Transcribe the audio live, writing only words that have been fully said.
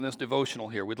This devotional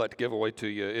here we'd like to give away to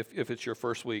you if it's your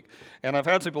first week. And I've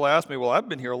had people ask me, well, I've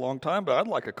been here a long time, but I'd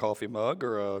like a coffee mug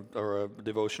or a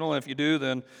devotional. And if you do,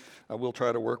 then we'll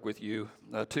try to work with you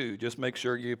too. Just make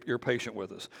sure you're patient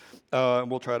with us. And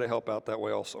we'll try to help out that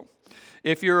way also.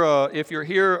 If you're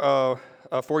here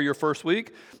for your first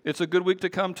week, it's a good week to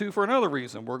come to for another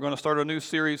reason. We're going to start a new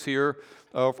series here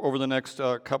over the next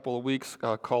couple of weeks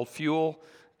called Fuel.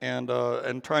 And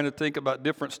trying to think about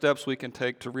different steps we can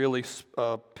take to really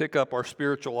pick up our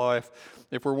spiritual life.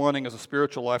 If we're wanting as a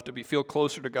spiritual life to feel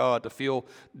closer to God, to feel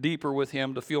deeper with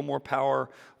Him, to feel more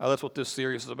power, that's what this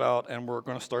series is about. And we're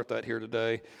going to start that here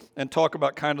today and talk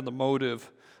about kind of the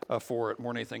motive for it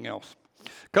more than anything else.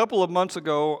 A couple of months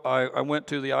ago, I went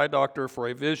to the eye doctor for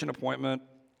a vision appointment,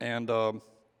 and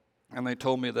they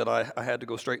told me that I had to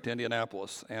go straight to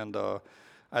Indianapolis. And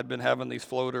I'd been having these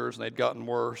floaters, and they'd gotten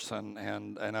worse, and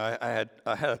I had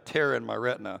a tear in my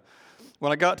retina.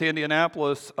 When I got to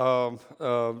Indianapolis,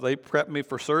 they prepped me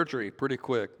for surgery pretty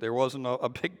quick. There wasn't a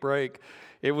big break.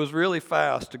 It was really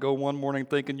fast to go one morning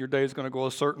thinking your day's going to go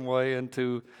a certain way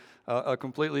into a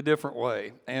completely different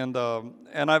way. And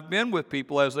I've been with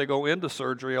people as they go into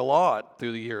surgery a lot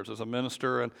through the years as a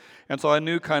minister, and so I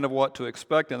knew kind of what to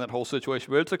expect in that whole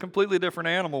situation. But it's a completely different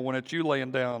animal when it's you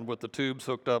laying down with the tubes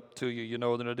hooked up to you,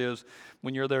 than it is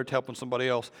when you're there helping somebody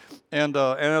else. And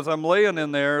as I'm laying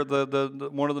in there, the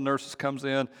one of the nurses comes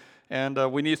in,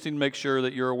 and we need to make sure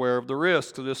that you're aware of the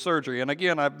risks of this surgery. And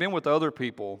again, I've been with other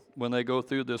people when they go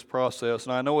through this process,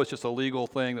 and I know it's just a legal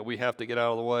thing that we have to get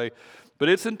out of the way. But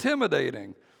it's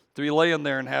intimidating to be laying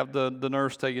there and have the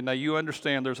nurse tell you, now you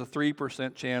understand there's a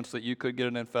 3% chance that you could get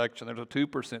an infection. There's a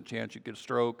 2% chance you could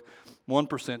stroke,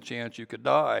 1% chance you could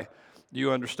die. Do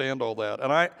you understand all that?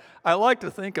 And I like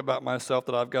to think about myself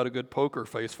that I've got a good poker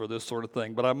face for this sort of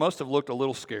thing, but I must have looked a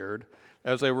little scared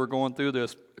as they were going through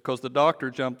this, because the doctor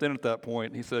jumped in at that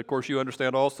point. He said, of course, you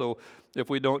understand also,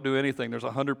 if we don't do anything, there's a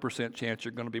 100% chance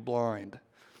you're going to be blind.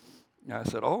 And I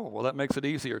said, oh, well, that makes it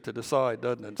easier to decide,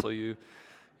 doesn't it? So you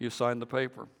sign the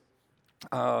paper.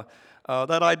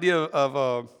 That idea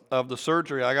of the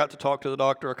surgery, I got to talk to the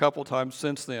doctor a couple times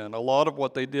since then. A lot of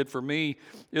what they did for me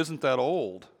isn't that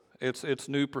old. It's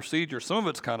new procedure. Some of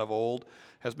it's kind of old,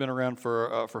 has been around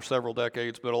for several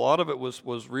decades, but a lot of it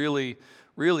was really,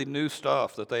 really new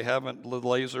stuff that they haven't,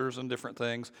 lasers and different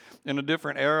things. In a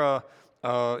different era,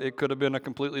 it could have been a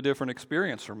completely different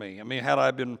experience for me. I mean, had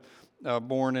I been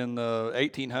born in the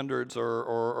 1800s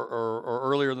or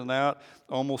earlier than that,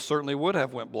 almost certainly would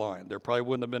have went blind. There probably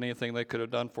wouldn't have been anything they could have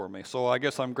done for me. So I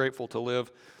guess I'm grateful to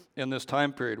live in this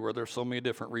time period where there's so many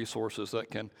different resources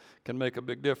that can make a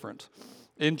big difference.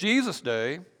 In Jesus'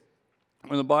 day,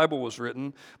 when the Bible was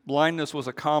written, blindness was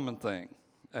a common thing.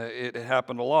 It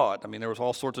happened a lot. I mean, there was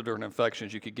all sorts of different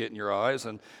infections you could get in your eyes,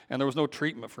 and there was no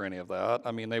treatment for any of that.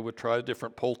 I mean, they would try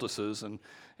different poultices and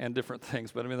different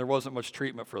things, but I mean, there wasn't much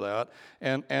treatment for that.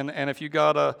 And if you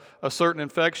got a certain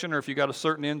infection or if you got a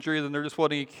certain injury, then there just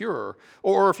wasn't any cure.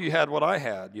 Or if you had what I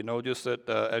had, just that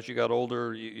as you got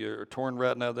older, your torn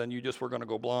retina, then you just were going to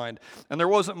go blind. And there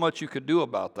wasn't much you could do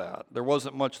about that. There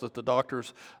wasn't much that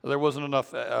there wasn't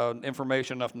enough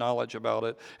information, enough knowledge about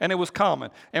it. And it was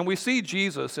common. And we see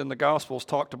Jesus in the Gospels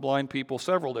talk to blind people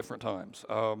several different times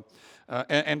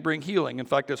and bring healing. In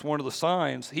fact, it's one of the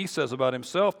signs he says about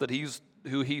himself that he's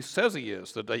who he says he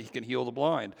is, that he can heal the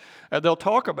blind. And they'll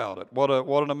talk about it. What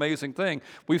an amazing thing.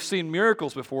 We've seen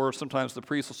miracles before. Sometimes the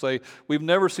priest will say, we've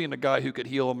never seen a guy who could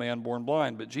heal a man born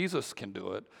blind, but Jesus can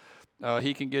do it.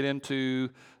 He can get into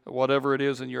whatever it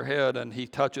is in your head, and he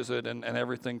touches it, and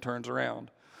everything turns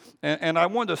around. And I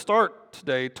wanted to start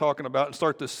today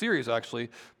start this series actually,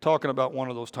 talking about one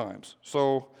of those times.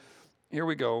 So here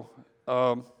we go.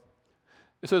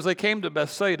 It says they came to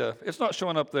Bethsaida. It's not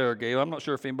showing up there, Gabe. I'm not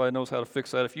sure if anybody knows how to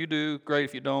fix that. If you do, great.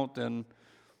 If you don't, then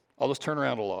I'll just turn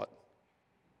around a lot.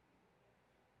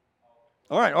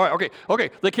 All right, okay.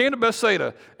 They came to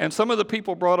Bethsaida, and some of the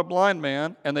people brought a blind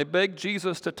man, and they begged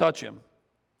Jesus to touch him.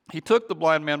 He took the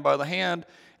blind man by the hand,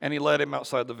 and he led him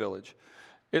outside the village.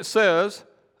 It says,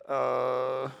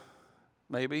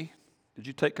 maybe, did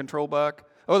you take control back?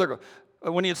 Oh, there we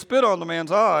go. When he had spit on the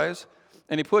man's eyes,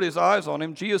 and he put his eyes on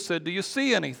him, Jesus said, do you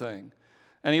see anything?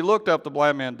 And he looked up, the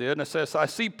blind man did, and it says, I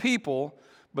see people,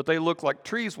 but they look like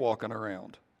trees walking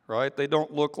around, right? They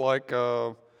don't look like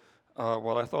what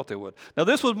I thought they would. Now,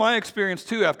 this was my experience,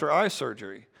 too, after eye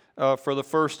surgery. for the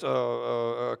first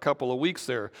couple of weeks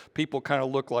there, people kind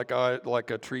of looked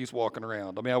like trees walking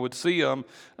around. I mean, I would see them,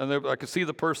 and I could see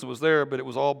the person was there, but it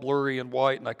was all blurry and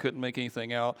white, and I couldn't make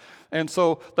anything out. And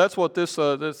so that's what this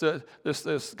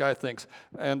guy thinks.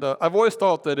 And I've always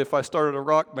thought that if I started a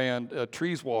rock band,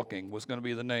 Trees Walking was going to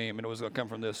be the name, and it was going to come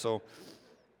from this. So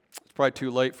it's probably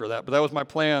too late for that, but that was my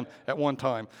plan at one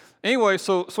time. Anyway,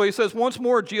 so he says, once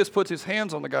more, Jesus puts his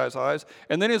hands on the guy's eyes,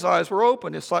 and then his eyes were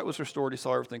open. His sight was restored. He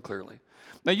saw everything clearly.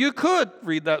 Now, you could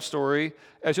read that story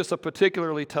as just a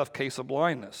particularly tough case of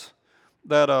blindness,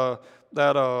 that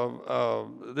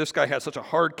this guy had such a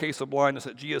hard case of blindness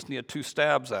that Jesus needed 2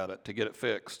 stabs at it to get it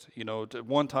fixed.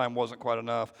 One time wasn't quite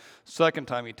enough. Second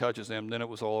time he touches him, then it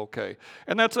was all okay.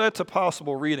 And that's a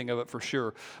possible reading of it for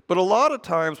sure. But a lot of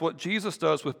times what Jesus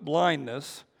does with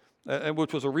blindness,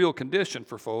 which was a real condition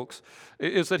for folks,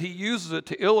 is that he uses it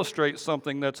to illustrate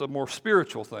something that's a more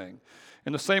spiritual thing.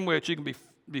 In the same way that you can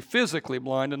be physically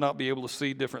blind and not be able to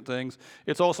see different things,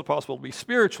 it's also possible to be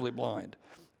spiritually blind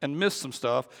and miss some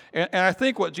stuff. And I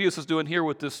think what Jesus is doing here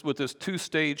with this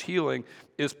 2-stage healing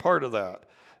is part of that.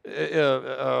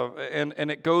 And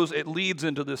it leads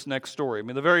into this next story. I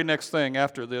mean, the very next thing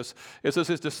after this, it says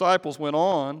his disciples went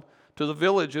on to the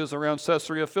villages around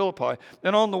Caesarea Philippi.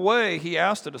 And on the way, he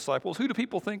asked the disciples, "Who do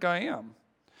people think I am?"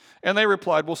 And they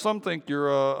replied, "Well, some think you're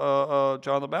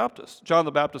John the Baptist." John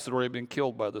the Baptist had already been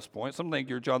killed by this point. Some think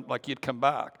you're John, like he'd come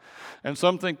back. And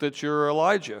some think that you're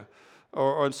Elijah.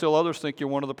 And still others think you're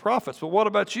one of the prophets. "But what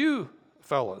about you,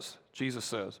 fellas?" Jesus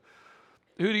says.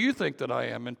 "Who do you think that I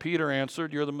am?" And Peter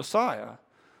answered, "You're the Messiah."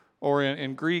 Or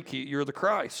in Greek, you're the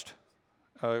Christ.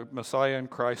 Messiah and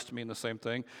Christ mean the same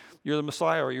thing. You're the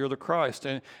Messiah or you're the Christ.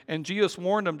 And Jesus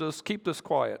warned them to just keep this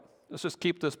quiet. Let's just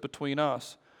keep this between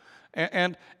us.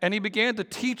 And he began to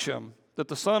teach them that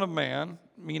the Son of Man,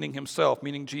 meaning himself,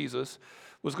 meaning Jesus,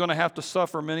 was going to have to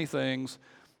suffer many things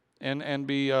and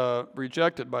be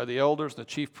rejected by the elders, the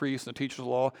chief priests, and the teachers of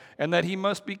the law, and that he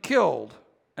must be killed,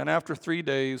 and after 3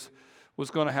 days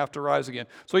was going to have to rise again.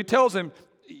 So he tells him,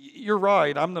 "You're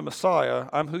right, I'm the Messiah,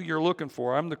 I'm who you're looking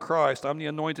for, I'm the Christ, I'm the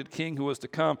anointed king who is to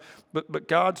come, but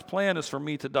God's plan is for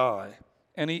me to die."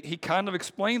 And he kind of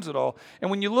explains it all.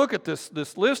 And when you look at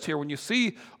this list here, when you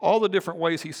see all the different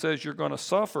ways he says you're going to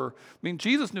suffer, I mean,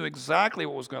 Jesus knew exactly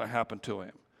what was going to happen to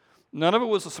him. None of it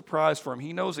was a surprise for him.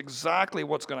 He knows exactly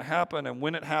what's going to happen and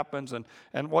when it happens and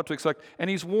what to expect. And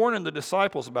he's warning the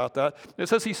disciples about that. It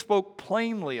says he spoke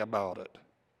plainly about it.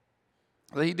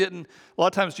 He didn't, a lot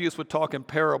of times Jesus would talk in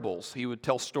parables. He would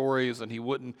tell stories and he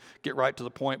wouldn't get right to the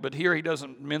point. But here he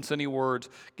doesn't mince any words,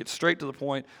 get straight to the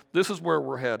point. This is where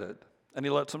we're headed. And he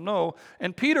lets them know.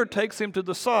 And Peter takes him to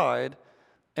the side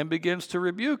and begins to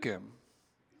rebuke him,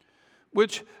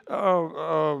 which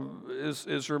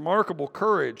is remarkable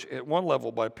courage at one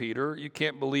level by Peter. You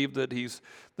can't believe that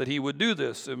he would do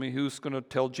this. I mean, who's going to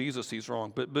tell Jesus he's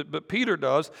wrong? But Peter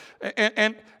does,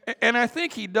 and I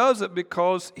think he does it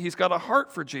because he's got a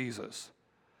heart for Jesus.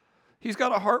 He's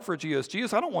got a heart for Jesus.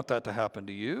 Jesus, I don't want that to happen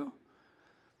to you.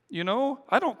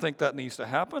 I don't think that needs to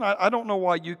happen. I don't know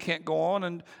why you can't go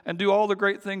on and do all the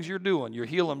great things you're doing. You're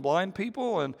healing blind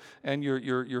people and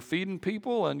you're feeding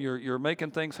people and you're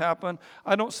making things happen.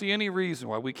 I don't see any reason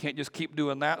why we can't just keep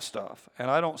doing that stuff.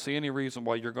 And I don't see any reason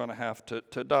why you're going to have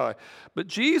to die. But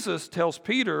Jesus tells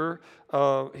Peter,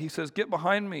 he says, "Get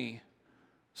behind me,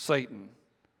 Satan."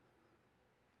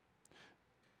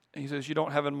 And he says, "You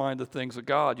don't have in mind the things of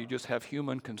God. You just have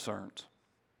human concerns."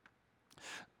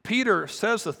 Peter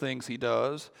says the things he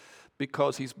does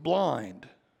because he's blind.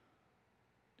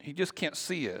 He just can't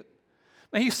see it.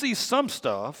 Now, he sees some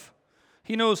stuff.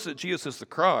 He knows that Jesus is the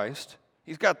Christ.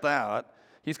 He's got that.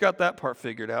 He's got that part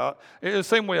figured out. In the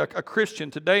same way, a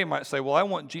Christian today might say, "Well, I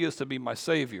want Jesus to be my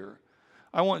Savior.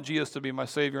 I want Jesus to be my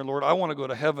Savior and Lord. I want to go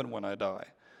to heaven when I die."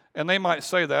 And they might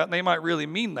say that, and they might really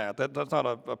mean that. That's not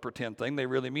a pretend thing. They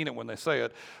really mean it when they say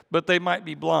it. But they might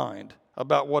be blind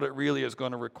about what it really is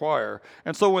going to require.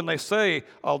 And so when they say,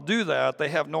 "I'll do that," they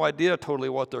have no idea totally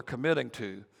what they're committing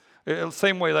to. The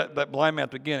same way that blind man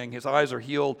at the beginning, his eyes are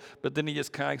healed, but then he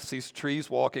just kind of sees trees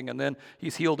walking, and then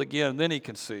he's healed again, and then he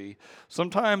can see.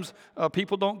 Sometimes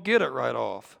people don't get it right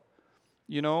off.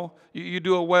 You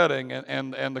do a wedding,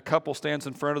 and the couple stands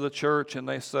in front of the church, and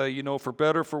they say, "For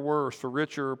better, for worse, for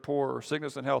richer or poorer,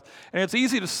 sickness and health." And it's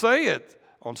easy to say it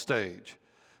on stage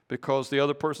because the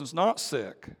other person's not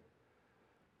sick,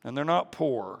 and they're not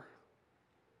poor,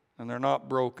 and they're not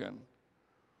broken.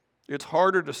 It's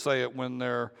harder to say it when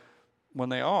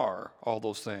they are all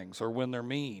those things, or when they're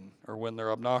mean, or when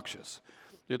they're obnoxious.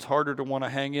 It's harder to want to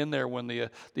hang in there when the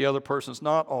other person's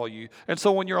not all you. And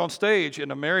so when you're on stage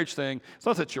in a marriage thing, it's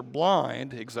not that you're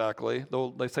blind exactly,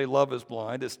 though they say love is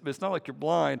blind. It's not like you're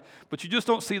blind, but you just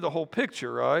don't see the whole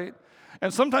picture, right?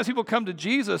 And sometimes people come to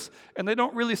Jesus and they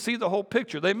don't really see the whole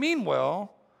picture. They mean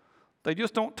well, they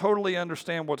just don't totally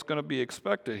understand what's going to be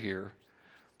expected here.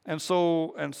 And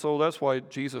so that's why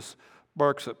Jesus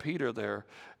barks at Peter there.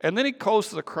 And then he calls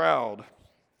to the crowd.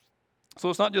 So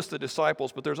it's not just the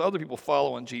disciples, but there's other people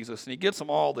following Jesus. And he gets them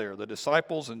all there, the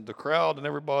disciples and the crowd and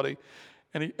everybody.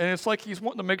 And it's like he's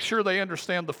wanting to make sure they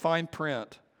understand the fine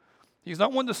print. He's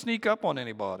not wanting to sneak up on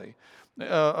anybody.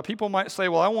 People might say,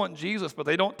 well, I want Jesus, but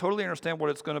they don't totally understand what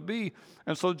it's going to be.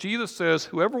 And so Jesus says,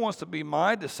 whoever wants to be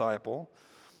my disciple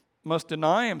must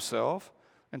deny himself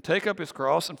and take up his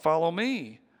cross and follow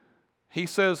me. He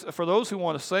says, for those who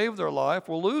want to save their life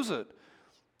will lose it.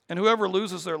 And whoever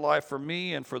loses their life for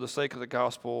me and for the sake of the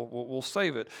gospel will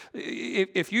save it.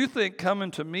 If you think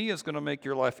coming to me is going to make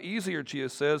your life easier,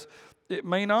 Jesus says, it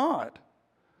may not.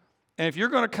 And if you're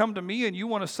going to come to me and you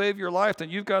want to save your life, then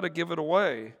you've got to give it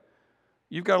away.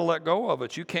 You've got to let go of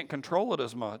it. You can't control it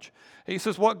as much. He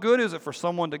says, what good is it for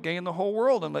someone to gain the whole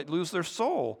world and lose their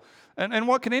soul? And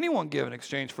what can anyone give in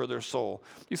exchange for their soul?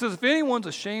 He says, if anyone's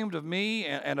ashamed of me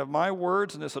and of my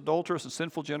words in this adulterous and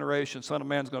sinful generation, Son of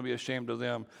Man's going to be ashamed of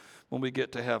them when we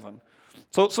get to heaven.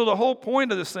 So the whole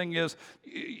point of this thing is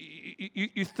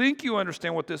you think you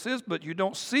understand what this is, but you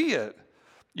don't see it.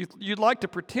 You'd like to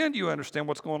pretend you understand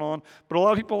what's going on, but a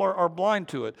lot of people are blind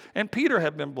to it. And Peter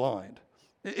had been blind.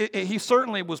 He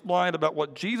certainly was blind about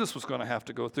what Jesus was going to have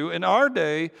to go through. In our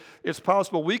day, it's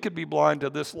possible we could be blind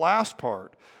to this last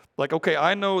part. Like, okay,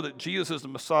 I know that Jesus is the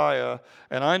Messiah,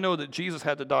 and I know that Jesus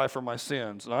had to die for my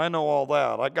sins, and I know all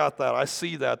that. I got that. I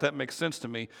see that. That makes sense to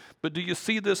me. But do you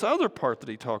see this other part that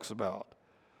he talks about?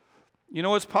 You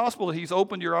know, it's possible that he's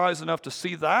opened your eyes enough to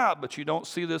see that, but you don't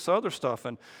see this other stuff.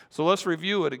 And so let's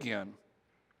review it again.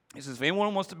 He says, if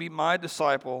anyone wants to be my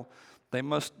disciple, they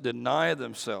must deny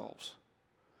themselves.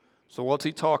 So what's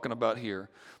he talking about here?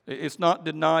 It's not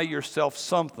deny yourself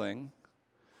something.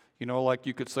 You know, like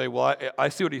you could say, well, I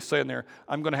see what he's saying there.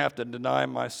 I'm going to have to deny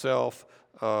myself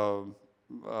getting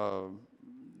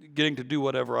to do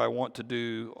whatever I want to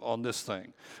do on this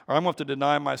thing. Or I'm going to have to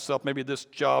deny myself maybe this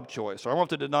job choice. Or I'm going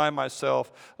to have to deny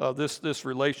myself this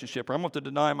relationship. Or I'm going to have to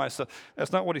deny myself.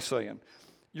 That's not what he's saying.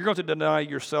 You're going to deny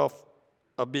yourself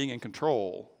of being in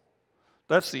control.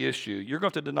 That's the issue. You're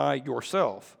going to deny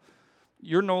yourself.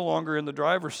 You're no longer in the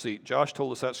driver's seat. Josh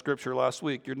told us that scripture last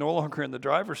week. You're no longer in the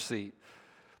driver's seat.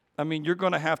 I mean, you're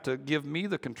going to have to give me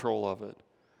the control of it.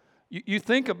 You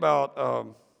think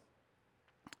about,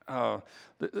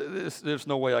 there's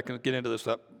no way I can get into this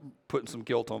without putting some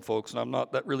guilt on folks, and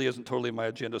that really isn't totally my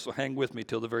agenda, so hang with me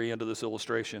till the very end of this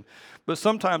illustration. But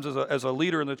sometimes as a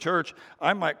leader in the church,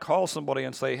 I might call somebody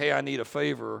and say, hey, I need a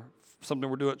favor,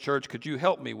 something we're doing at church, could you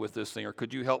help me with this thing, or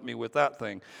could you help me with that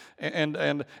thing? And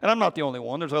I'm not the only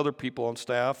one. There's other people on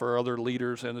staff or other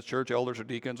leaders in the church, elders or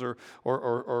deacons or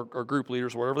group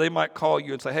leaders or whatever. They might call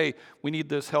you and say, hey, we need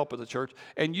this help at the church.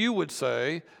 And you would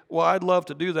say, well, I'd love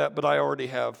to do that, but I already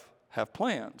have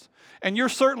plans. And you're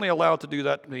certainly allowed to do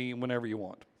that to me whenever you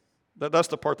want. That's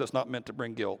the part that's not meant to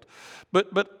bring guilt.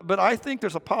 But I think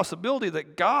there's a possibility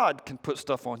that God can put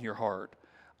stuff on your heart.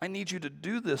 I need you to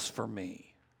do this for me.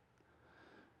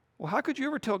 Well, how could you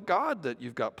ever tell God that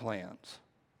you've got plans?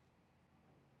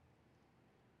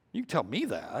 You can tell me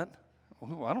that.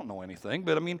 Well, I don't know anything,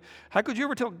 but I mean, how could you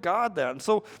ever tell God that?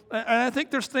 And I think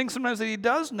there's things sometimes that he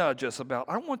does nudge us about.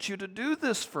 I want you to do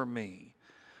this for me.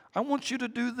 I want you to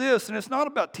do this. And it's not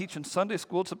about teaching Sunday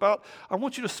school. It's about, I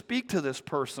want you to speak to this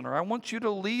person, or I want you to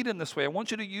lead in this way. I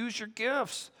want you to use your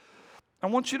gifts. I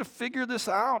want you to figure this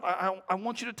out. I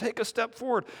want you to take a step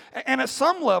forward. And at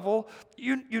some level,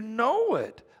 you know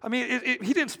it. I mean,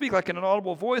 he didn't speak like in an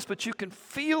audible voice, but you can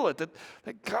feel it,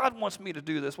 that God wants me to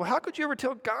do this. Well, how could you ever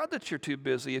tell God that you're too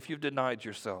busy if you've denied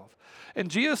yourself?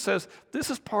 And Jesus says, this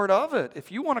is part of it.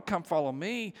 If you want to come follow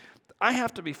me, I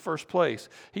have to be first place.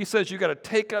 He says you got to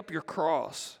take up your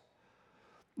cross.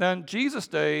 Now, in Jesus'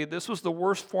 day, this was the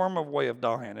worst form of way of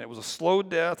dying. It was a slow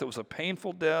death. It was a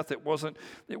painful death. It wasn't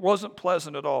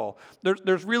pleasant at all.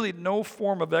 There's really no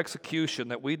form of execution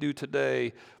that we do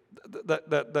today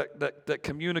that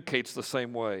communicates the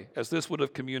same way as this would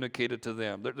have communicated to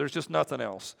them. There's just nothing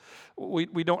else.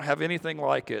 We don't have anything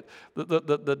like it.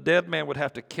 The dead man would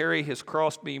have to carry his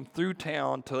crossbeam through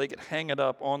town till they could hang it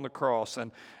up on the cross.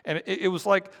 And it was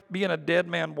like being a dead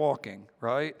man walking,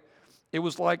 right? It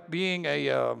was like being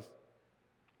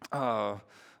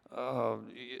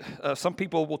Some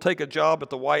people will take a job at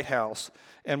the White House,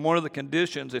 and one of the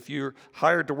conditions, if you're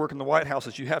hired to work in the White House,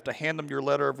 is you have to hand them your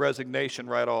letter of resignation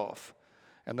right off.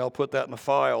 And they'll put that in the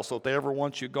file, so if they ever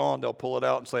want you gone, they'll pull it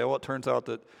out and say, oh, it turns out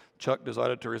that Chuck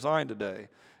decided to resign today.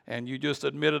 And you just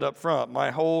admit it up front.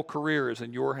 My whole career is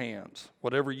in your hands,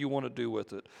 whatever you want to do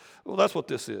with it. Well, that's what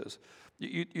this is.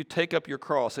 You take up your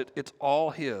cross. It's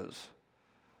all his.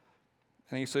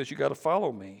 And he says, you got to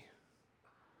follow me.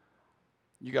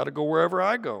 You got to go wherever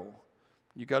I go.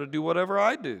 You got to do whatever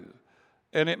I do.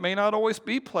 And it may not always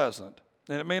be pleasant.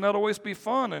 And it may not always be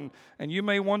fun. And you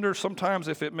may wonder sometimes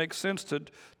if it makes sense to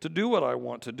do what I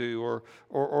want to do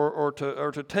or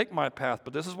to take my path.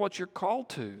 But this is what you're called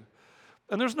to.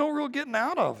 And there's no real getting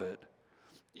out of it.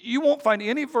 You won't find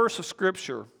any verse of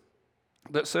Scripture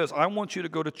that says, I want you to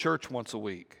go to church once a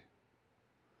week.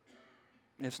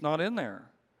 It's not in there.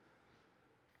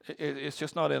 It's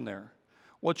just not in there.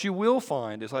 What you will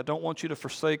find is I don't want you to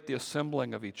forsake the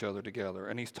assembling of each other together.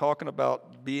 And he's talking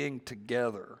about being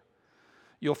together.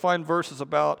 You'll find verses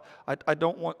about I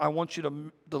want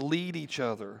you to lead each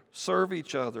other, serve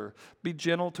each other, be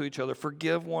gentle to each other,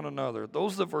 forgive one another.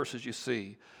 Those are the verses you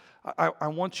see. I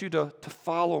want you to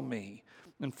follow me.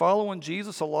 And following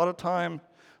Jesus a lot of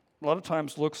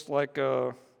times looks like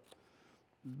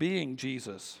being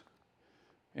Jesus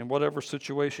in whatever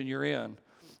situation you're in.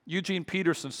 Eugene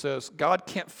Peterson says, God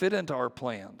can't fit into our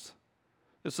plans.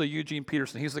 This is Eugene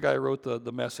Peterson. He's the guy who wrote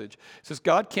the message. He says,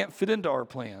 God can't fit into our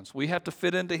plans. We have to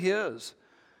fit into his.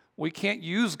 We can't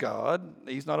use God.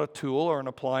 He's not a tool or an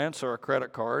appliance or a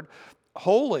credit card.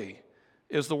 Holy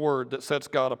is the word that sets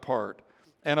God apart.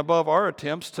 And above our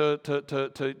attempts to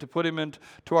put him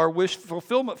into our wish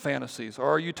fulfillment fantasies or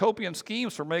our utopian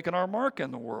schemes for making our mark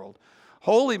in the world.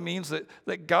 Holy means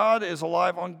that God is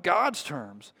alive on God's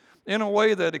terms in a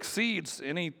way that exceeds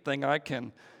anything I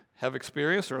can have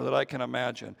experienced or that I can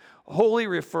imagine. Holy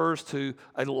refers to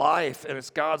a life, and it's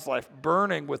God's life,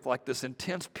 burning with like this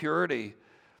intense purity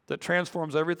that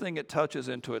transforms everything it touches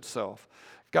into itself.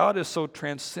 God is so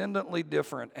transcendently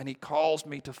different, and he calls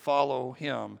me to follow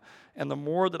him. And the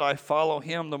more that I follow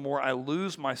him, the more I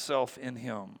lose myself in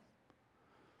him.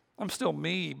 I'm still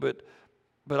me, but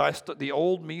the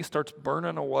old me starts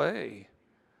burning away.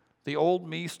 The old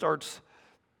me starts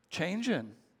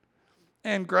changing.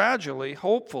 And gradually,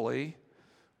 hopefully,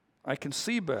 I can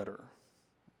see better.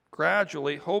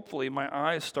 Gradually, hopefully, my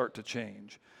eyes start to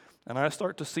change. And I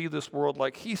start to see this world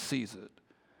like he sees it.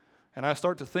 And I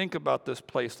start to think about this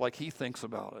place like he thinks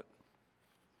about it.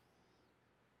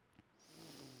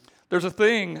 There's a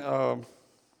thing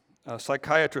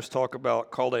psychiatrists talk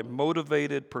about called a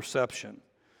motivated perception.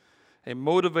 A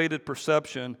motivated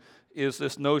perception is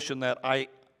this notion that I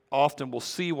often will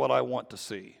see what I want to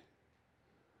see.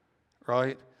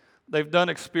 Right? They've done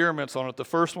experiments on it. The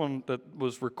first one that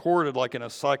was recorded like in a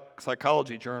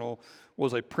psychology journal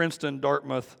was a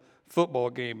Princeton-Dartmouth football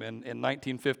game in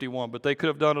 1951, but they could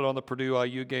have done it on the Purdue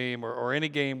IU game or any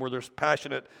game where there's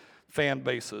passionate fan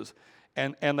bases.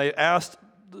 And they asked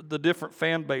the different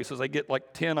fan bases, they get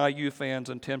like 10 IU fans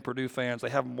and 10 Purdue fans, they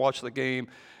have them watch the game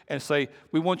and say,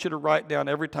 we want you to write down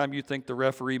every time you think the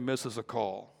referee misses a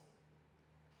call.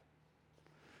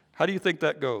 How do you think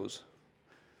that goes?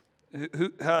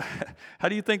 How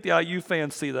do you think the IU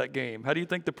fans see that game? How do you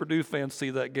think the Purdue fans see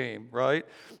that game, right?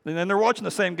 And then they're watching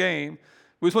the same game.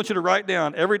 We just want you to write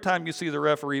down every time you see the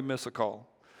referee miss a call.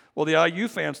 Well, the IU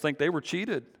fans think they were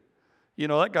cheated. You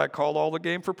know, that guy called all the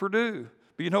game for Purdue.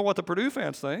 But you know what the Purdue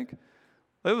fans think?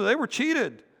 They were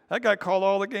cheated. That guy called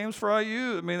all the games for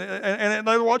IU. I mean, and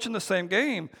they're watching the same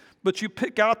game, but you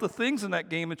pick out the things in that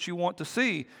game that you want to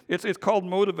see. It's called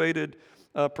motivated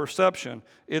perception.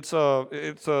 There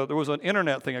was an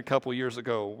internet thing a couple years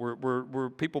ago where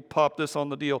people popped this on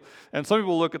the deal, and some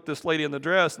people look at this lady in the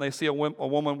dress and they see a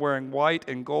woman wearing white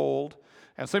and gold,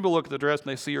 and some people look at the dress and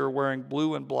they see her wearing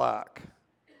blue and black.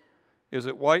 Is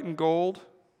it white and gold?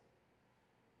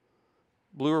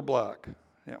 Blue or black?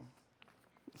 Yeah.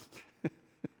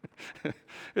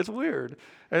 It's weird.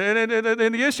 And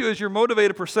the issue is your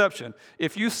motivated perception.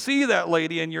 If you see that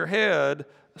lady in your head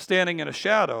standing in a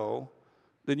shadow,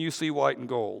 then you see white and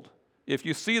gold. If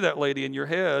you see that lady in your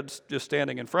head just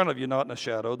standing in front of you, not in a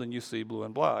shadow, then you see blue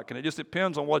and black. And it just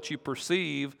depends on what you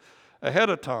perceive ahead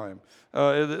of time.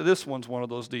 This one's one of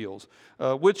those deals.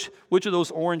 Which of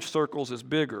those orange circles is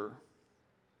bigger?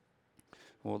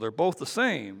 Well, they're both the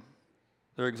same.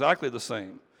 They're exactly the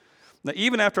same. Now,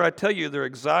 even after I tell you they're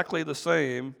exactly the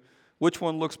same, which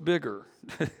one looks bigger?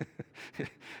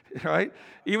 Right?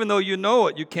 Even though you know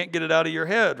it, you can't get it out of your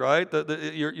head, right?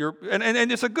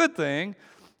 And it's a good thing.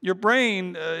 Your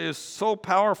brain is so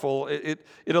powerful, it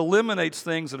eliminates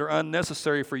things that are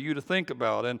unnecessary for you to think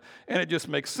about. And it just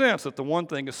makes sense that the one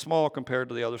thing is small compared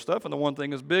to the other stuff, and the one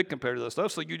thing is big compared to the other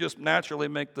stuff. So you just naturally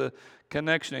make the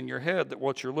connection in your head that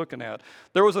what you're looking at.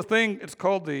 There was a thing, it's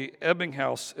called the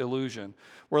Ebbinghaus illusion,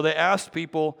 where they asked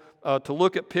people to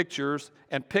look at pictures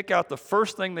and pick out the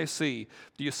first thing they see.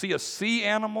 Do you see a sea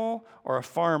animal or a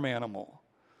farm animal?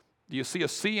 Do you see a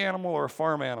sea animal or a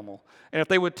farm animal? And if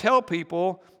they would tell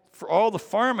people, for all the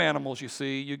farm animals you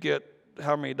see, you get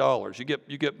how many dollars? You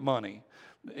get money.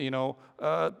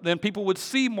 Then people would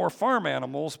see more farm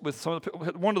animals. With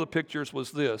one of the pictures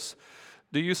was this: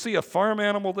 do you see a farm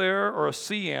animal there or a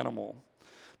sea animal?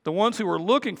 The ones who were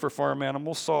looking for farm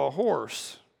animals saw a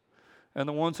horse, and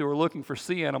the ones who were looking for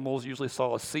sea animals usually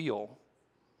saw a seal.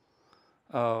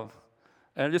 And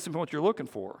it just depends what you're looking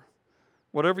for.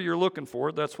 Whatever you're looking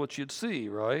for, that's what you'd see,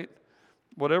 right?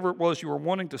 Whatever it was you were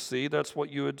wanting to see, that's what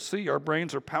you would see. Our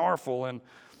brains are powerful, and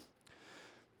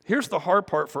here's the hard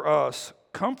part for us.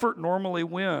 Comfort normally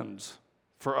wins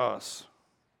for us.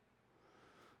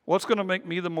 What's going to make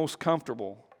me the most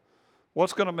comfortable?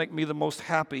 What's going to make me the most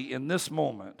happy in this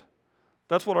moment?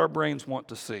 That's what our brains want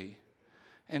to see.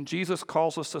 And Jesus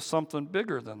calls us to something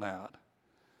bigger than that.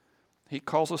 He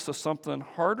calls us to something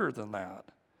harder than that.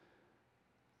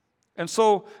 And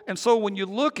so when you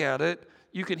look at it,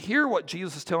 you can hear what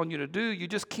Jesus is telling you to do. You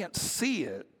just can't see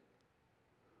it.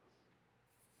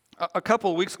 A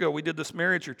couple of weeks ago, we did this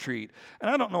marriage retreat. And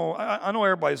I don't know, I know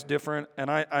everybody's different.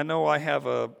 And I know I have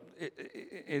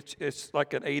it's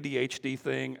like an ADHD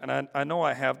thing. And I know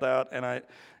I have that. And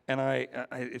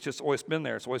it's just always been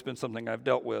there. It's always been something I've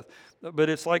dealt with. But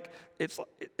it's like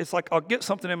I'll get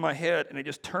something in my head, and it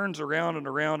just turns around and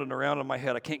around and around in my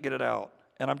head. I can't get it out.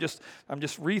 And I'm just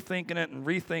rethinking it and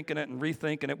rethinking it and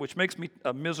rethinking it, which makes me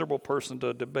a miserable person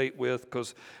to debate with,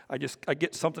 because I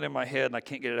get something in my head and I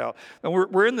can't get it out. And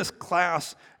we're in this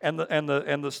class, and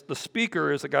the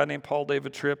speaker is a guy named Paul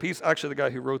David Tripp. He's actually the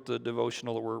guy who wrote the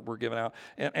devotional that we're giving out.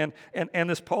 And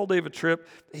this Paul David Tripp,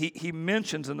 he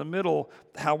mentions in the middle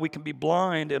how we can be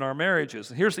blind in our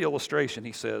marriages. And here's the illustration.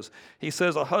 He says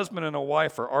a husband and a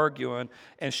wife are arguing,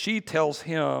 and she tells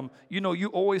him, you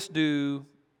always do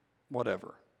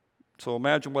whatever. So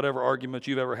imagine whatever argument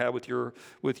you've ever had with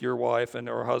your wife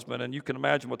or husband, and you can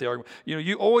imagine what the argument.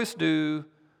 You always do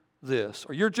this,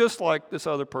 or you're just like this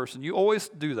other person. You always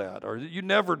do that, or you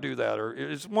never do that, or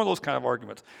it's one of those kind of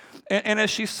arguments. And as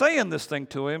she's saying this thing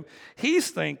to him, he's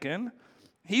thinking,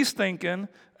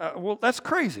 well, that's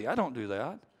crazy. I don't do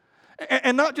that.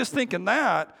 And not just thinking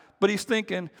that, but he's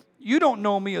thinking, you don't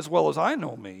know me as well as I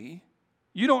know me.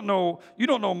 You don't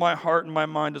know my heart and my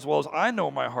mind as well as I know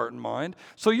my heart and mind.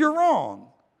 So you're wrong.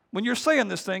 When you're saying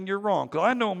this thing, you're wrong, because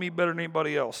I know me better than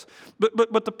anybody else.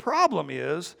 But the problem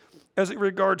is, as it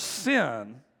regards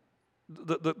sin,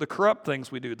 the corrupt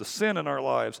things we do, the sin in our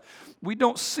lives, we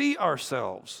don't see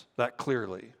ourselves that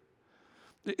clearly.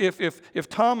 If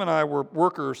Tom and I were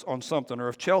workers on something, or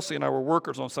if Chelsea and I were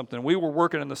workers on something, we were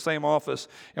working in the same office,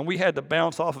 and we had to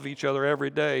bounce off of each other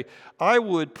every day, I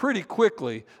would pretty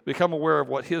quickly become aware of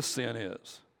what his sin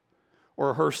is,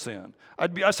 or her sin.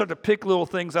 I'd start to pick little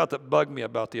things out that bug me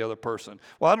about the other person.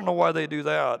 Well, I don't know why they do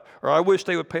that, or I wish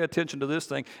they would pay attention to this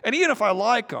thing. And even if I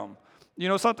like them,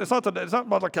 it's not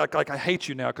like I hate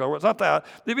you now, it's not that.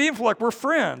 Even if we're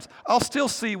friends, I'll still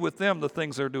see with them the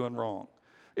things they're doing wrong.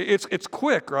 It's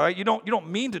quick, right? You don't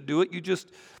mean to do it. You just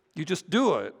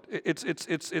do it.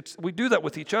 It's we do that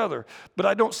with each other. But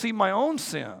I don't see my own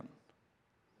sin.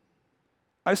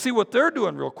 I see what they're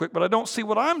doing real quick, but I don't see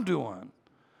what I'm doing.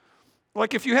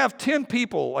 Like if you have 10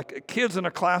 people, like kids in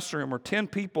a classroom, or 10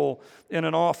 people in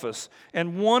an office,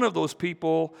 and one of those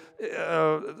people,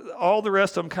 all the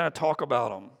rest of them kind of talk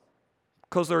about them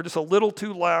because they're just a little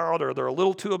too loud, or they're a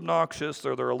little too obnoxious,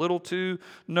 or they're a little too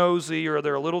nosy, or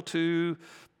they're a little too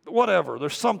whatever.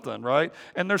 There's something, right?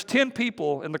 And there's 10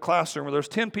 people in the classroom, or there's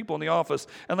 10 people in the office,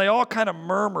 and they all kind of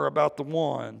murmur about the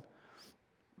one.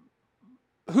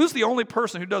 Who's the only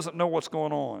person who doesn't know what's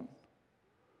going on?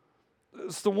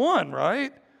 It's the one,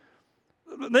 right?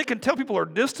 They can tell people are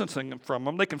distancing from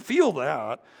them. They can feel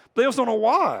that. They just don't know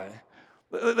why.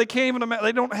 They can't even imagine.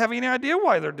 They don't have any idea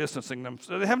why they're distancing them.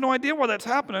 They have no idea why that's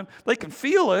happening. They can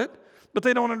feel it, but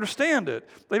they don't understand it.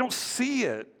 They don't see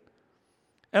it.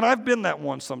 And I've been that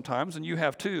one sometimes, and you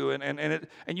have too.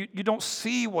 And you don't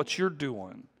see what you're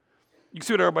doing. You can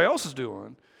see what everybody else is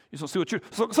doing. You don't see what you're.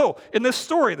 So in this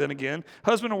story, then again,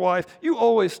 husband and wife, you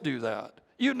always do that.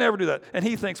 You never do that. And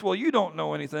he thinks, well, you don't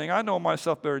know anything. I know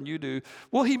myself better than you do.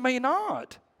 Well, he may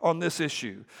not on this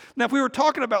issue. Now, if we were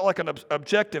talking about like an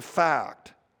objective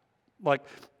fact, like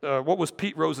what was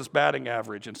Pete Rose's batting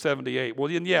average in '78? Well,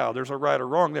 then, yeah, there's a right or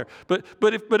wrong there. But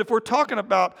if we're talking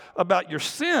about your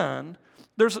sin,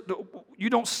 you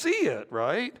don't see it,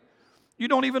 right? You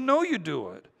don't even know you do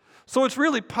it. So it's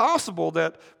really possible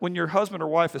that when your husband or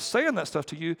wife is saying that stuff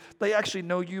to you, they actually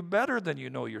know you better than you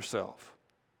know yourself,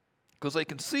 because they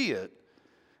can see it,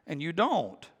 and you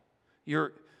don't.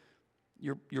 You're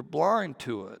blind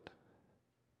to it.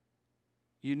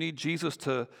 You need Jesus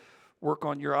to work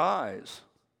on your eyes.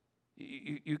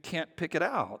 You can't pick it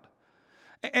out.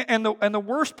 And the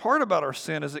worst part about our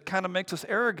sin is it kind of makes us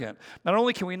arrogant. Not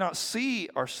only can we not see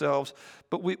ourselves,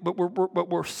 but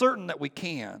we're certain that we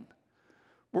can.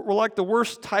 We're like the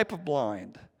worst type of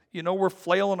blind. You know, we're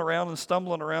flailing around and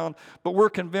stumbling around, but we're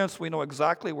convinced we know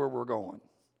exactly where we're going.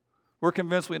 We're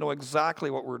convinced we know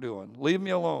exactly what we're doing. Leave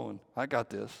me alone. I got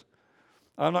this.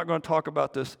 I'm not going to talk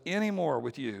about this anymore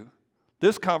with you.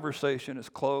 This conversation is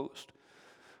closed.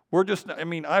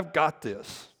 I've got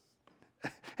this.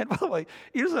 And by the way,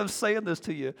 even as I'm saying this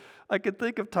to you, I can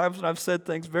think of times when I've said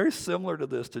things very similar to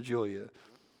this to Julia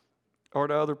or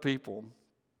to other people.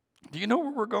 Do you know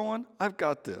where we're going? I've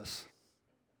got this.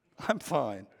 I'm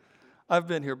fine. I've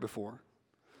been here before.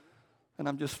 And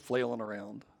I'm just flailing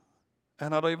around.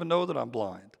 And I don't even know that I'm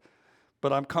blind.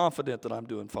 But I'm confident that I'm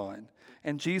doing fine.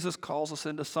 And Jesus calls us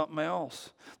into something else.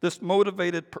 This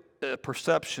motivated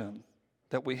perception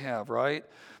that we have, right?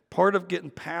 Part of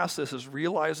getting past this is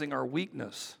realizing our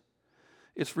weakness.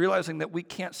 It's realizing that we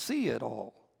can't see it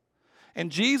all.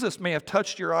 And Jesus may have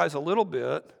touched your eyes a little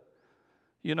bit,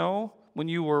 you know, when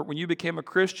you became a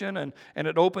Christian, and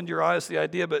it opened your eyes to the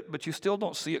idea, but you still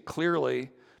don't see it clearly,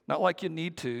 not like you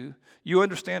need to. You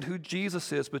understand who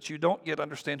Jesus is, but you don't yet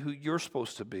understand who you're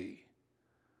supposed to be.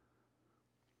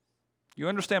 You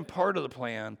understand part of the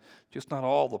plan, just not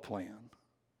all the plan.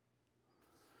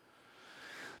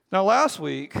 Now, last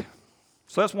week,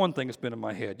 so that's one thing that's been in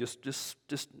my head, just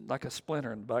like a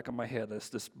splinter in the back of my head,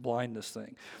 this blindness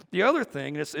thing. The other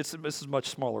thing, this is a much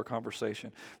smaller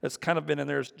conversation, that's kind of been in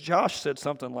there, is Josh said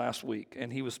something last week,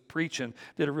 and he was preaching,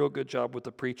 did a real good job with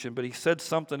the preaching, but he said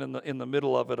something in the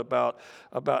middle of it about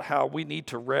how we need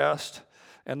to rest.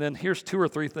 And then here's 2 or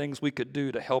 3 things we could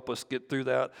do to help us get through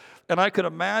that. And I could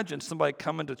imagine somebody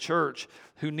coming to church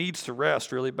who needs to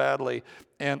rest really badly,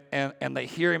 and they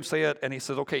hear him say it, and he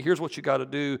says, okay, here's what you got to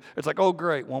do. It's like, oh,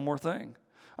 great, one more thing.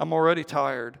 I'm already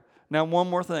tired. Now one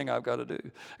more thing I've got to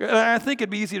do. And I think it'd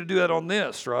be easy to do that on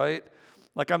this, right?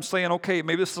 Like I'm saying, okay,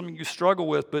 maybe this is something you struggle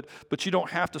with, but you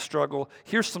don't have to struggle.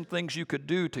 Here's some things you could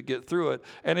do to get through it.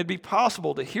 And it'd be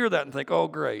possible to hear that and think, oh,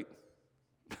 great.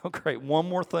 Oh, great, one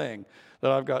more thing that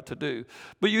I've got to do.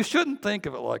 But you shouldn't think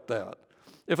of it like that.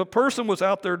 If a person was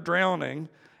out there drowning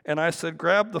and I said,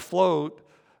 grab the float,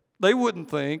 they wouldn't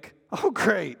think, oh,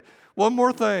 great, one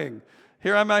more thing.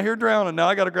 Here I'm out here drowning, now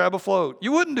I got to grab a float.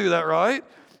 You wouldn't do that, right?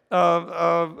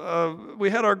 We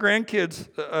had our grandkids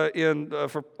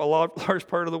for a large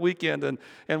part of the weekend,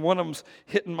 and one of them's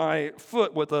hitting my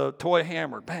foot with a toy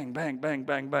hammer. Bang, bang, bang,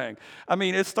 bang, bang. I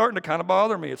mean, it's starting to kind of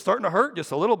bother me. It's starting to hurt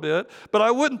just a little bit, but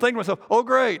I wouldn't think to myself, oh,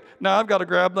 great, now I've got to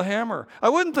grab the hammer. I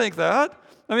wouldn't think that.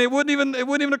 I mean, it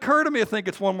wouldn't even occur to me to think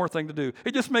it's one more thing to do.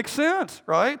 It just makes sense,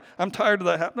 right? I'm tired of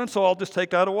that happening, so I'll just take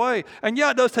that away. And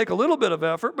yeah, it does take a little bit of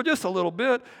effort, but just a little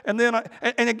bit. And then,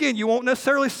 and again, you won't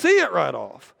necessarily see it right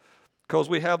off, because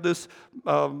we have this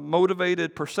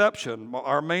motivated perception.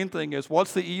 Our main thing is,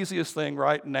 what's the easiest thing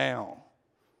right now?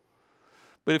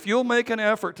 But if you'll make an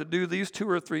effort to do these 2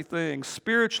 or 3 things,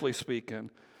 spiritually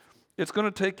speaking, it's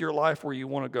going to take your life where you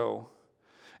want to go.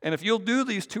 And if you'll do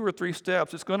these 2 or 3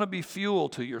 steps, it's going to be fuel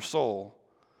to your soul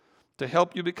to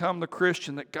help you become the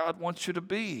Christian that God wants you to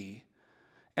be.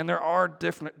 And there are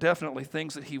definitely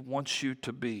things that He wants you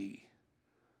to be.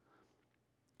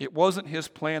 It wasn't His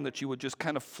plan that you would just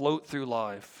kind of float through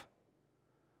life.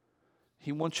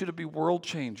 He wants you to be world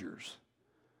changers.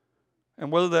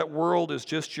 And whether that world is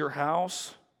just your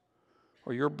house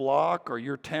or your block or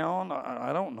your town,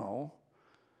 I don't know.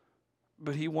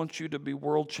 But He wants you to be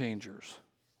world changers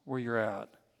where you're at.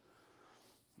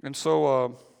 And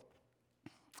so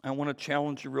I want to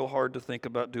challenge you real hard to think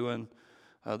about doing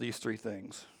these 3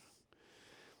 things.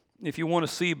 If you want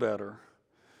to see better,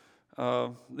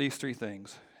 these 3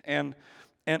 things. And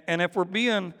if we're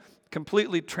being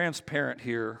completely transparent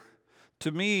here,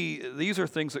 to me, these are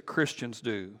things that Christians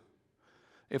do.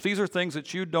 If these are things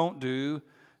that you don't do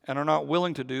and are not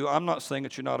willing to do, I'm not saying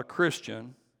that you're not a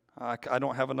Christian. I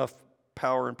don't have enough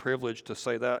power and privilege to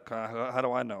say that. How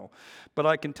do I know? But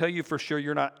I can tell you for sure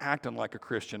you're not acting like a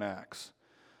Christian acts.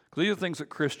 Because these are things that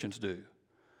Christians do.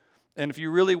 And if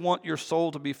you really want your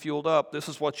soul to be fueled up, this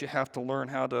is what you have to learn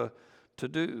how to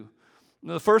do.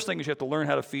 Now, the first thing is you have to learn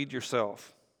how to feed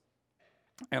yourself.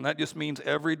 And that just means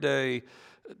every day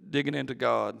digging into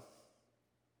God.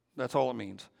 That's all it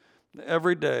means.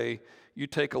 Every day you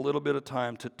take a little bit of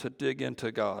time to dig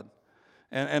into God.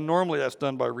 And normally that's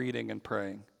done by reading and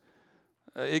praying.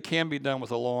 It can be done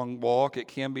with a long walk. It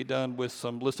can be done with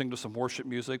listening to some worship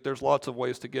music. There's lots of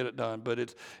ways to get it done, but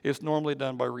it's normally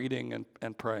done by reading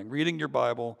and praying. Reading your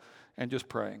Bible and just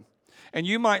praying. And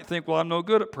you might think, well, I'm no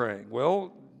good at praying.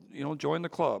 Well, join the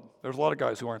club. There's a lot of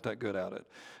guys who aren't that good at it.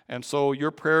 And so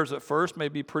your prayers at first may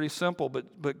be pretty simple,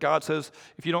 but God says,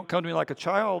 if you don't come to me like a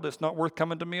child, it's not worth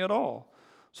coming to me at all.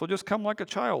 So just come like a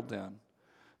child then.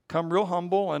 Come real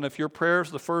humble, and if your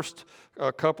prayers the first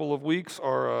couple of weeks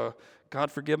are,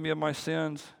 God, forgive me of my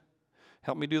sins,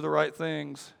 help me do the right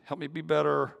things, help me be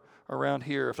better around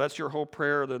here. If that's your whole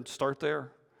prayer, then start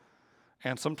there.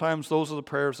 And sometimes those are the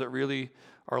prayers that really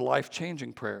are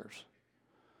life-changing prayers.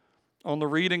 On the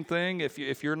reading thing,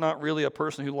 if you're not really a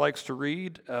person who likes to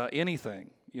read anything,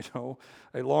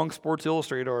 a long Sports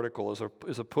Illustrated article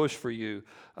is a push for you.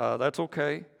 That's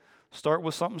okay. Start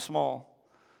with something small.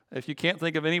 If you can't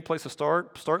think of any place to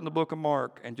start in the book of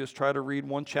Mark and just try to read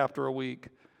one chapter a week,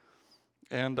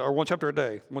 or one chapter a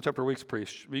day. One chapter a week's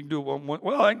pretty. You can do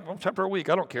one chapter a week.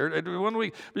 I don't care. I do 1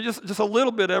 week, but just a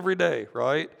little bit every day,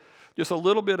 right? Just a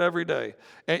little bit every day.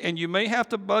 And you may have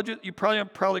to budget, you're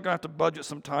probably going to have to budget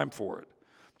some time for it.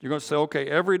 You're going to say, okay,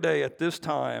 every day at this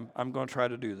time, I'm going to try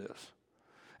to do this.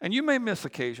 And you may miss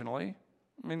occasionally.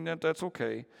 I mean, that's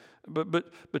okay.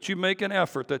 But you make an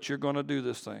effort that you're going to do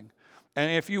this thing.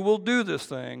 And if you will do this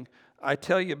thing, I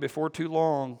tell you, before too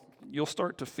long, you'll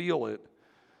start to feel it.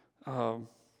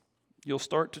 You'll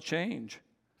start to change.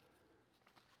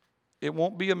 It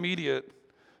won't be immediate.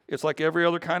 It's like every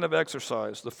other kind of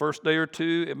exercise. The first day or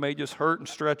two, it may just hurt and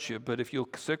stretch you, but if you'll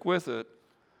stick with it,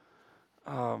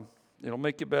 it'll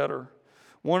make you better.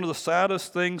 One of the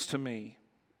saddest things to me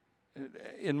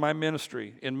in my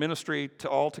ministry, to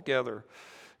all together,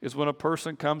 is when a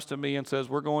person comes to me and says,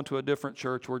 we're going to a different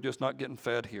church, we're just not getting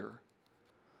fed here.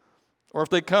 Or if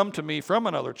they come to me from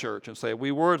another church and say,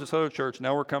 we were at this other church,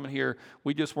 now we're coming here,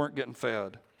 we just weren't getting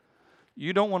fed.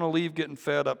 You don't want to leave getting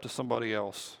fed up to somebody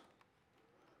else.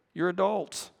 You're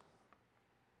adults.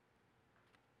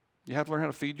 You have to learn how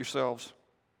to feed yourselves.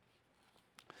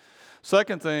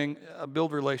 Second thing,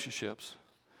 build relationships.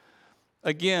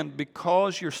 Again,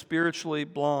 because you're spiritually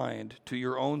blind to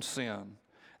your own sin,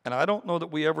 and I don't know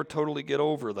that we ever totally get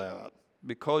over that,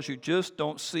 because you just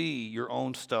don't see your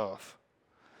own stuff,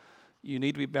 you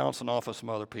need to be bouncing off of some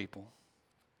other people.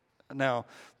 Now,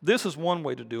 this is one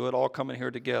way to do it, all coming here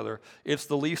together. It's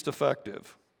the least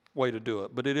effective way to do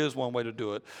it, but it is one way to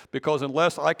do it, because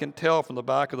unless I can tell from the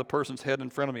back of the person's head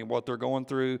in front of me what they're going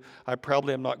through, I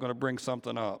probably am not going to bring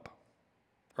something up,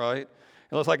 right?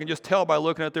 Unless I can just tell by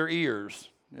looking at their ears.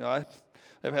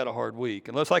 They've had a hard week.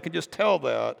 Unless I can just tell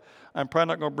that, I'm probably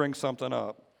not going to bring something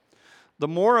up. The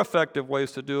more effective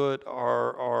ways to do it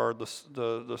are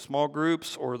the small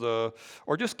groups or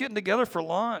just getting together for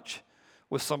lunch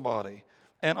with somebody.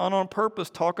 And on purpose,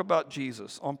 talk about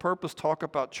Jesus. On purpose, talk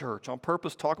about church. On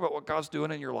purpose, talk about what God's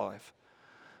doing in your life.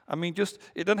 I mean,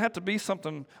 it doesn't have to be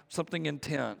something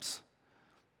intense,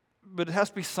 but it has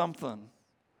to be something.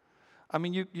 I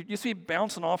mean, you see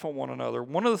bouncing off on one another.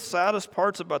 One of the saddest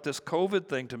parts about this COVID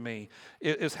thing to me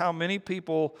is how many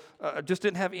people just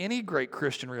didn't have any great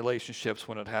Christian relationships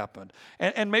when it happened.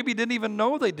 And maybe didn't even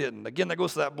know they didn't. Again, that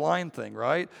goes to that blind thing,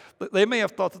 right? They may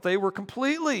have thought that they were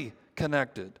completely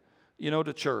connected,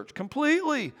 to church,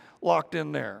 completely locked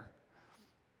in there.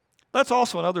 That's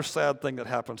also another sad thing that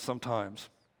happens sometimes.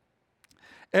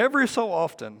 Every so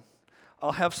often,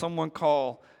 I'll have someone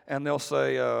call and they'll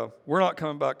say, we're not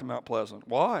coming back to Mount Pleasant.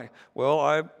 Why? Well,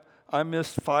 I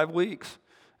missed 5 weeks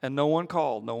and no one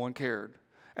called, no one cared.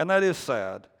 And that is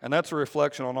sad. And that's a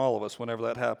reflection on all of us whenever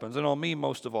that happens, and on me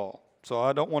most of all. So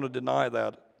I don't want to deny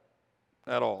that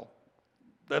at all.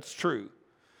 That's true.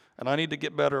 And I need to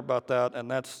get better about that, and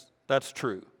that's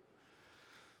true.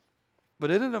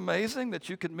 But isn't it amazing that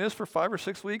you could miss for 5 or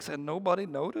 6 weeks and nobody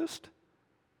noticed?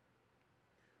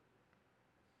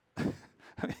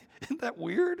 Isn't that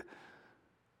weird?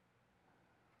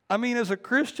 I mean, as a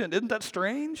Christian, isn't that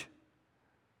strange?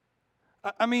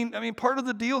 I mean, part of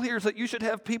the deal here is that you should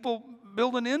have people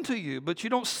building into you, but you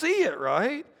don't see it,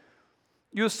 right?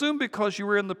 You assume because you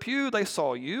were in the pew, they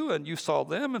saw you, and you saw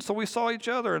them, and so we saw each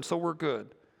other, and so we're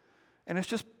good. And it's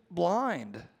just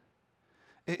blind.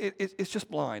 It's just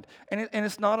blind. And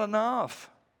it's not enough.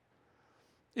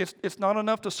 It's not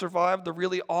enough to survive the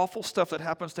really awful stuff that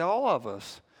happens to all of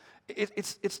us.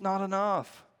 It's not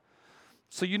enough.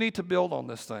 So you need to build on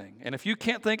this thing. And if you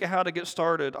can't think of how to get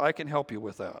started, I can help you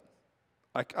with that.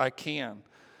 I can.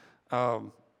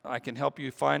 I can help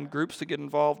you find groups to get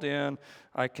involved in.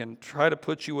 I can try to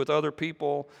put you with other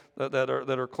people that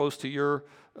are close to your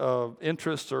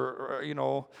interests, or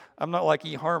I'm not like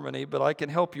eHarmony, but I can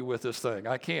help you with this thing.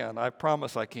 I can. I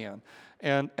promise I can.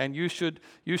 And you should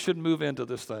move into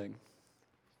this thing.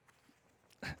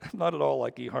 Not at all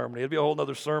like eHarmony. It'd be a whole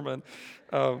other sermon.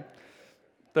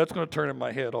 That's going to turn in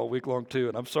my head all week long too,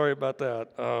 and I'm sorry about that.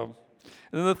 And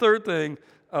then the third thing,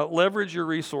 leverage your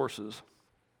resources.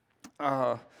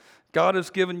 God has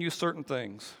given you certain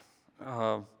things.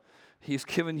 He's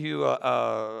given you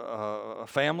a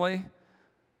family,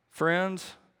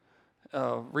 friends,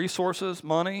 resources,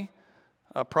 money,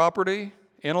 property,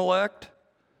 intellect,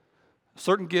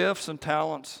 certain gifts and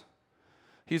talents.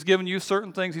 He's given you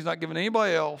certain things He's not given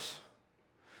anybody else.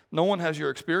 No one has your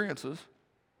experiences,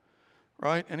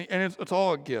 right? And it's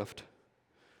all a gift.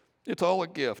 It's all a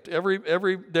gift.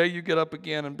 Every day you get up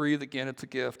again and breathe again, it's a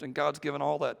gift. And God's given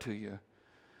all that to you.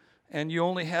 And you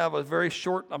only have a very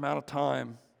short amount of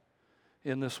time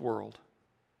in this world.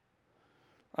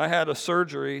 I had a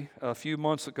surgery a few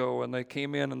months ago, and they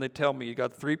came in and they tell me, you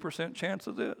got a 3% chance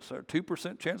of this, or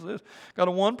 2% chance of this, got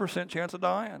a 1% chance of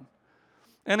dying.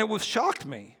 And it shocked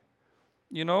me.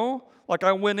 Like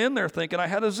I went in there thinking I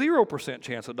had a 0%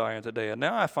 chance of dying today, and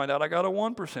now I find out I got a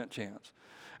 1% chance.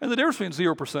 And the difference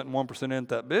between 0% and 1% isn't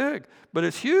that big, but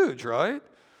it's huge, right?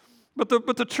 But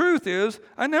the truth is,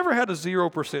 I never had a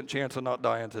 0% chance of not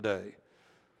dying today.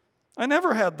 I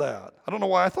never had that. I don't know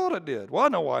why I thought it did. Well, I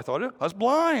know why I thought it. I was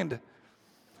blind.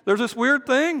 There's this weird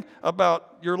thing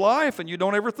about your life, and you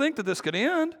don't ever think that this could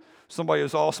end. Somebody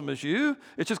as awesome as you,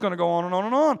 it's just going to go on and on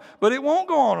and on. But it won't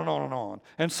go on and on and on.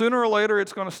 And sooner or later,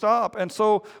 it's going to stop. And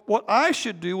so what I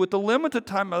should do with the limited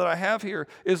time that I have here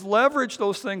is leverage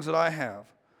those things that I have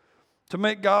to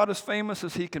make God as famous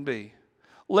as He can be.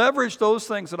 Leverage those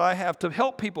things that I have to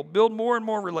help people build more and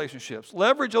more relationships.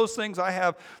 Leverage those things I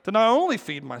have to not only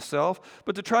feed myself,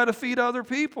 but to try to feed other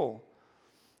people.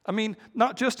 I mean,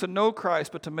 not just to know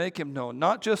Christ, but to make Him known.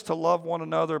 Not just to love one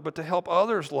another, but to help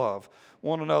others love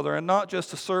one another. And not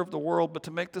just to serve the world, but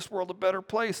to make this world a better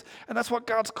place. And that's what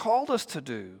God's called us to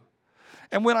do.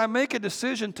 And when I make a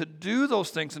decision to do those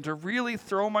things and to really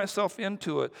throw myself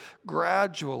into it,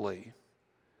 gradually,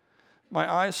 my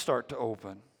eyes start to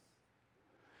open.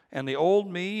 And the old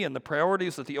me and the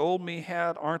priorities that the old me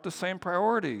had aren't the same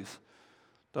priorities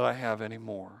that I have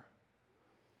anymore.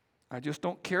 I just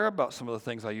don't care about some of the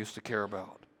things I used to care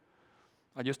about.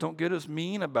 I just don't get as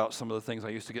mean about some of the things I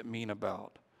used to get mean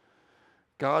about.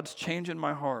 God's changing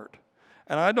my heart.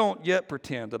 And I don't yet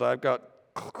pretend that I've got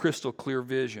crystal clear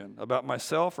vision about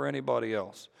myself or anybody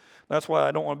else. That's why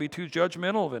I don't want to be too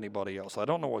judgmental of anybody else. I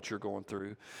don't know what you're going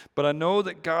through. But I know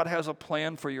that God has a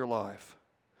plan for your life.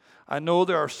 I know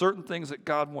there are certain things that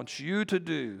God wants you to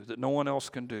do that no one else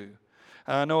can do.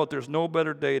 And I know that there's no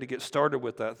better day to get started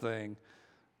with that thing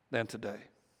than today.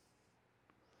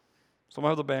 So I'm going to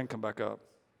have the band come back up.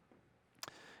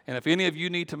 And if any of you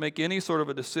need to make any sort of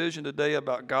a decision today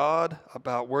about God,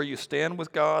 about where you stand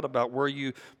with God, about where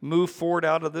you move forward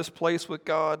out of this place with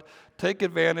God, take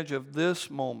advantage of this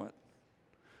moment.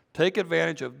 Take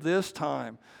advantage of this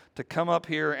time to come up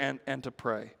here and to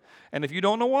pray. And if you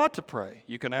don't know what to pray,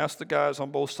 you can ask the guys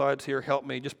on both sides here, help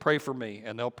me, just pray for me,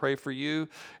 and they'll pray for you.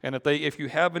 And if you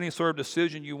have any sort of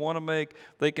decision you want to make,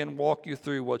 they can walk you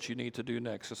through what you need to do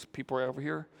next. Just people are over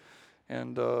here,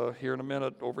 and here in a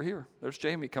minute over here. There's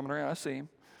Jamie coming around. I see him.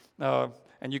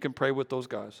 And you can pray with those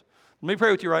guys. Let me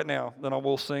pray with you right now, then I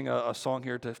will sing a song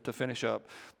here to finish up.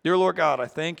 Dear Lord God, I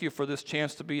thank you for this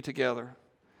chance to be together.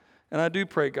 And I do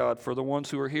pray, God, for the ones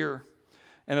who are here.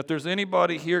 And if there's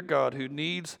anybody here, God, who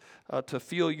needs to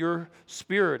feel your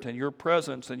spirit and your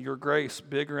presence and your grace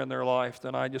bigger in their life,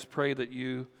 then I just pray that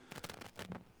you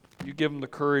give them the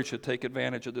courage to take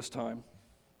advantage of this time.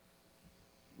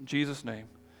 In Jesus' name,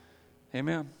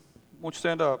 amen. Won't you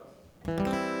stand up?